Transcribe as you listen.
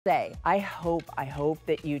Say, I hope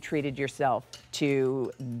that you treated yourself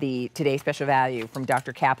to the Today Special Value from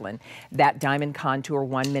Dr. Kaplan, that Diamond Contour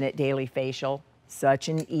 1-minute daily facial. Such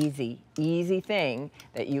an easy thing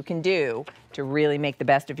that you can do to really make the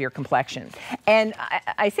best of your complexion. And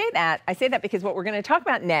I say that because what we're going to talk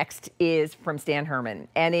about next is from Stan Herman,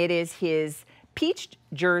 and it is his Peach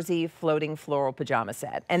Jersey floating floral pajama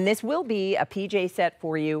set. And this will be a PJ set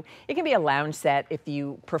for you. It can be a lounge set if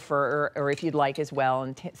you prefer, or if you'd like as well,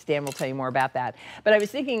 and Stan will tell you more about that. But I was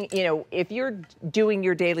thinking, you know, if you're doing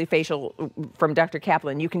your daily facial from Dr.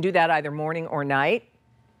 Kaplan, you can do that either morning or night.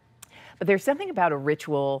 But there's something about a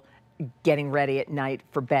ritual getting ready at night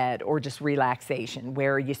for bed or just relaxation,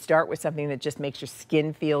 where you start with something that just makes your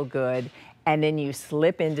skin feel good, and then you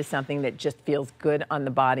slip into something that just feels good on the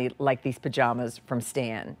body, like these pajamas from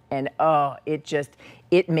Stan. And oh,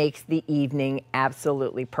 it makes the evening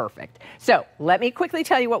absolutely perfect. So let me quickly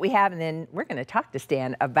tell you what we have, and then we're gonna talk to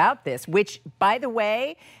Stan about this, which, by the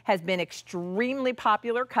way, has been extremely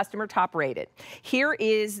popular, customer top rated. Here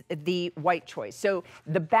is the white choice. So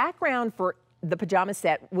the background for the pajama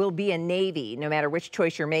set will be a navy, no matter which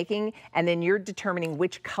choice you're making, and then you're determining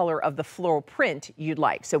which color of the floral print you'd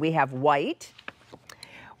like. So we have white,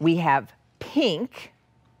 we have pink,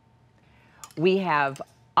 we have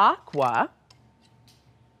aqua,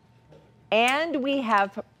 and we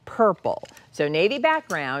have purple. So navy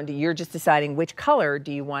background, you're just deciding which color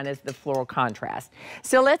do you want as the floral contrast.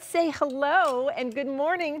 So let's say hello and good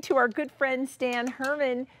morning to our good friend Stan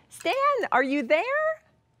Herman. Stan, are you there?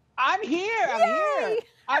 I'm here. I'm here.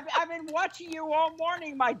 I've been watching you all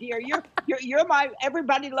morning, my dear. You're my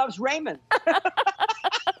everybody loves Raymond. I'm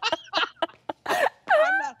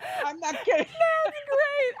not kidding. That's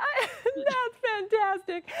great. That's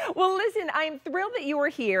fantastic. Well, listen, I'm thrilled that you are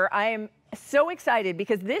here. I am so excited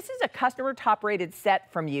because this is a customer top rated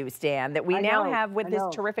set from you, Stan, that we now have with this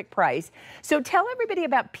terrific price. So tell everybody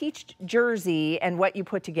about Peach Jersey and what you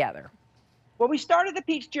put together. Well, we started the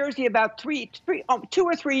Peach Jersey about 2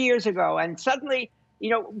 or 3 years ago, and suddenly,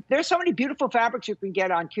 you know, there's so many beautiful fabrics you can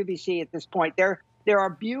get on QVC at this point. There are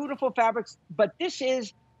beautiful fabrics, but this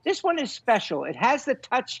one is special. It has the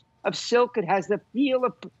touch of silk. It has the feel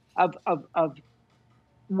of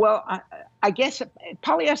well, I guess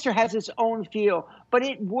polyester has its own feel, but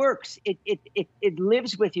it works. It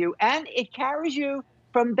lives with you, and it carries you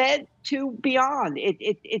from bed to beyond.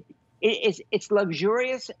 It's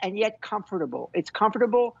luxurious and yet comfortable. It's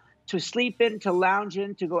comfortable to sleep in, to lounge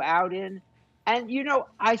in, to go out in. And, you know,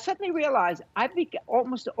 I suddenly realized I think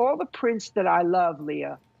almost all the prints that I love,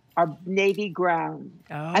 Leah, are navy ground.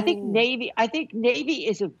 Oh. I think navy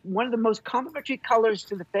is one of the most complementary colors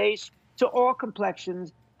to the face, to all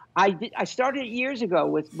complexions. I started years ago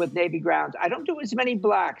with navy grounds. I don't do as many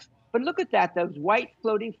blacks, but look at that, those white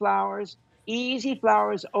floating flowers, easy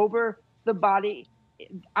flowers over the body.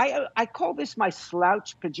 I call this my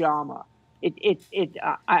slouch pajama.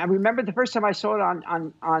 I remember the first time I saw it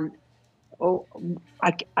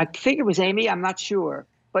I think it was Amy, I'm not sure,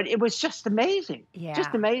 but it was just amazing. Yeah.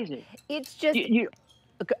 Just amazing. It's just,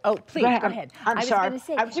 oh, please, go ahead. I'm sorry.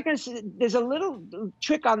 I was just going to say, there's a little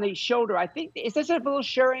trick on the shoulder. I think, is there a little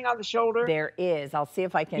shirring on the shoulder? There is. I'll see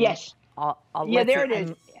if I can. Yes. Yeah, there it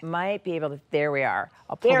is. Might be able to. There we are.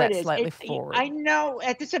 I'll pull that slightly forward. I know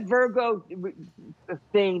it's a Virgo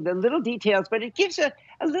thing, the little details, but it gives a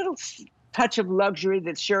little touch of luxury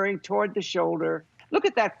that's shirring toward the shoulder. Look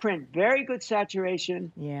at that print. Very good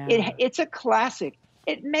saturation. Yeah. It's a classic.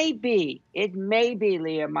 It may be,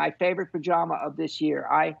 Leah, my favorite pajama of this year.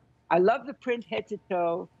 I love the print head to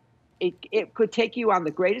toe. It could take you on the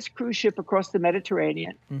greatest cruise ship across the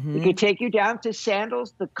Mediterranean. Mm-hmm. It could take you down to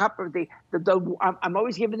sandals, the cup of I'm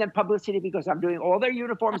always giving them publicity because I'm doing all their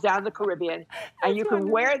uniforms down in the Caribbean. And you can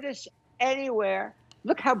wear this anywhere.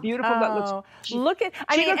 Look how beautiful that looks.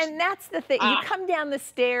 And that's the thing. You come down the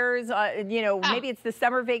stairs, you know, maybe it's the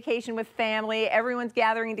summer vacation with family, everyone's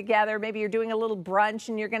gathering together, maybe you're doing a little brunch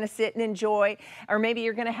and you're going to sit and enjoy, or maybe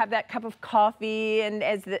you're going to have that cup of coffee and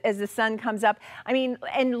as the sun comes up. I mean,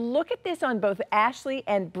 and look at this on both Ashley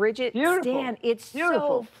and Bridget. Beautiful. Stan, it's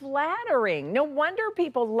so flattering. No wonder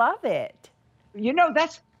people love it. You know,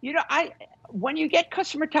 when you get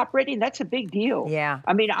customer top rating, that's a big deal. Yeah.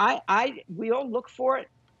 I mean, we all look for it.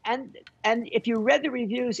 And if you read the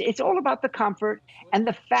reviews, it's all about the comfort and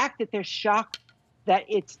the fact that they're shocked that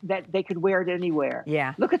they could wear it anywhere.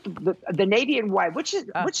 Yeah. Look at the navy and white. Which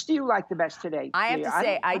do you like the best today? I have to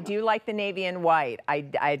say, I do like the navy and white.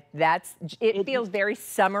 It feels very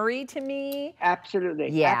summery to me. Absolutely.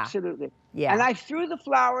 Yeah. Absolutely. Yeah. And I threw the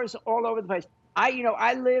flowers all over the place.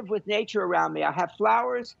 I live with nature around me. I have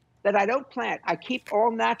flowers that I don't plant. I keep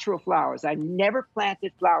all natural flowers. I never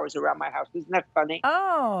planted flowers around my house. Isn't that funny?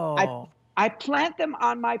 Oh. I plant them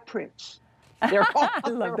on my prints. They're all, I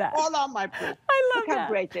love that. all on my prints. I love Look that. how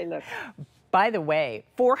great they look. By the way,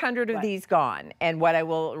 400 of Right. these gone. And what I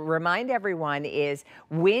will remind everyone is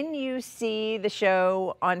when you see the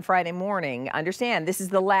show on Friday morning, understand this is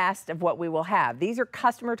the last of what we will have. These are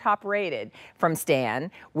customer top rated from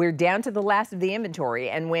Stan. We're down to the last of the inventory.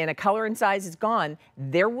 And when a color and size is gone,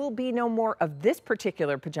 there will be no more of this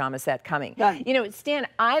particular pajama set coming. Done. You know, Stan,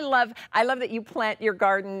 I love that you plant your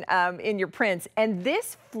garden in your prints. And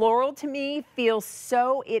this floral to me feels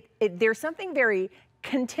so, there's something very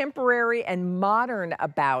contemporary and modern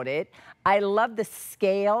about it. I love the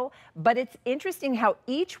scale, but it's interesting how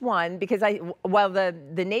each one, because while the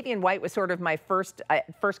navy and white was sort of my first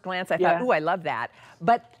glance, I thought, ooh, I love that.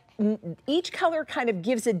 But each color kind of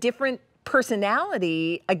gives a different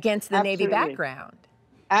personality against the navy background.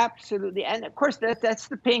 Absolutely. And of course, that's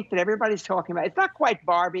the pink that everybody's talking about. It's not quite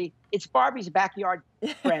Barbie. It's Barbie's backyard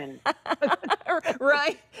friend.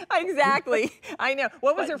 Right. Exactly. I know.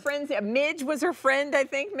 What was her friend's? Midge was her friend, I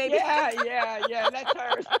think, maybe? Yeah. That's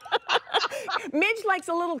hers. Midge likes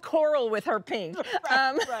a little coral with her pink.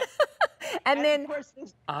 Right. And then of course,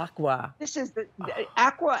 this aqua. This is the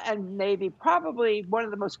aqua and navy, probably one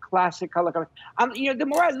of the most classic color combinations. You know, the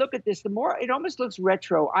more I look at this, the more it almost looks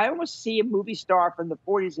retro. I almost see a movie star from the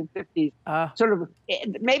 40s and 50s, sort of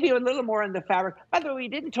maybe a little more in the fabric. By the way, we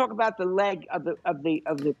didn't talk about the leg of the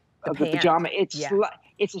pajama.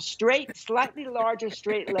 It's a straight, slightly larger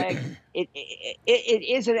straight leg. It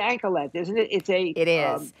is an ankle length, isn't it? It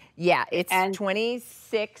is. Yeah, it's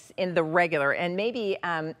 26 in the regular, and maybe.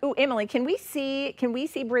 Ooh, Emily, can we see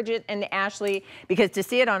Bridget and Ashley? Because to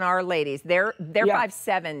see it on our ladies, they're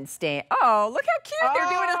 5'7" stand. Oh, look how cute they're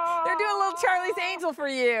doing a little Charlie's Angel for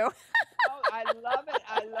you. Oh, I love it.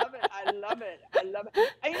 I love it. I love it. I love it.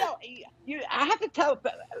 And, you know, I have to tell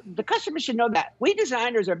the customer should know that we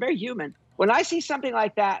designers are very human. When I see something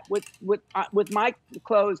like that with my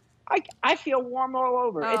clothes, I feel warm all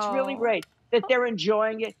over. It's really great that they're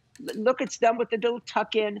enjoying it. Look, it's done with the little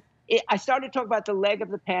tuck in. I started to talk about the leg of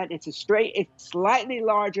the pant. It's slightly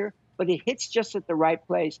larger, but it hits just at the right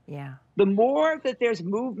place. Yeah. The more that there's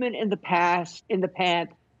movement in the pant,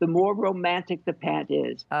 the more romantic the pant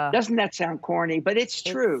is. Doesn't that sound corny? But it's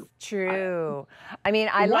true. It's true. I mean,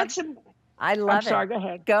 I love it. I'm sorry, go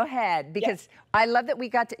ahead. Go ahead, because I love that we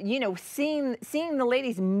got to, you know, seeing the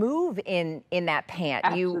ladies move in that pant.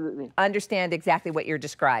 Absolutely. You understand exactly what you're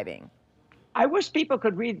describing. I wish people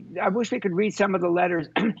could read. I wish we could read some of the letters.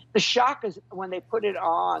 The shock is when they put it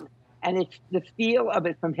on, and it's the feel of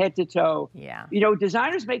it from head to toe. Yeah. You know,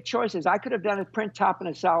 designers make choices. I could have done a print top and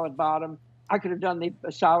a solid bottom. I could have done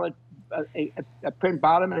a solid a print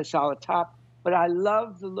bottom and a solid top. But I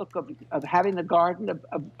love the look of having the garden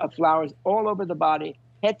of flowers all over the body,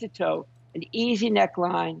 head to toe, an easy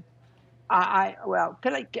neckline. Well,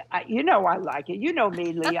 you know I like it. You know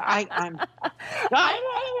me, Leah. I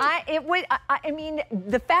mean,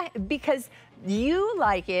 the fact, because you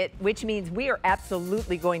like it, which means we are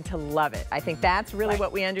absolutely going to love it. I think that's really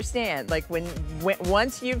what we understand. Like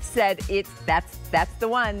once you've said that's the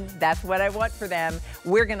one, that's what I want for them,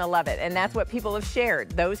 we're going to love it. And that's what people have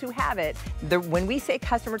shared. Those who have it, when we say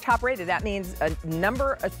customer top rated, that means a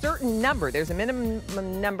certain number. There's a minimum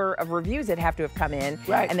number of reviews that have to have come in,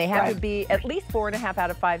 and they have to be at least 4.5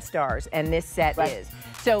 out of 5 stars. And this set is.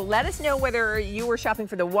 So let us know whether you were shopping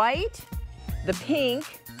for the white, the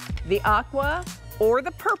pink, the aqua, or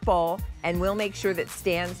the purple, and we'll make sure that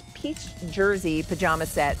Stan's peach jersey pajama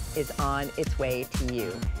set is on its way to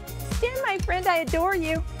you. Stan, my friend, I adore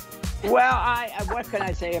you. Well, what can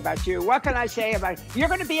I say about you? What can I say about you? You're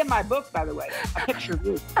going to be in my book, by the way. A picture of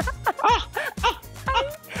you.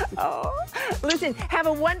 Listen, have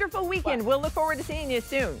a wonderful weekend. We'll look forward to seeing you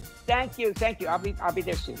soon. Thank you. I'll be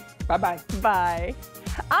there soon. Bye-bye. Bye.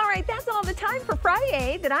 All right, that's all the time for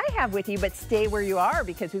Friday that I have with you, but stay where you are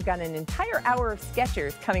because we've got an entire hour of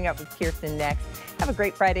Sketchers coming up with Kirsten next. Have a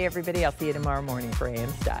great Friday, everybody. I'll see you tomorrow morning for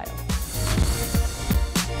AM Style.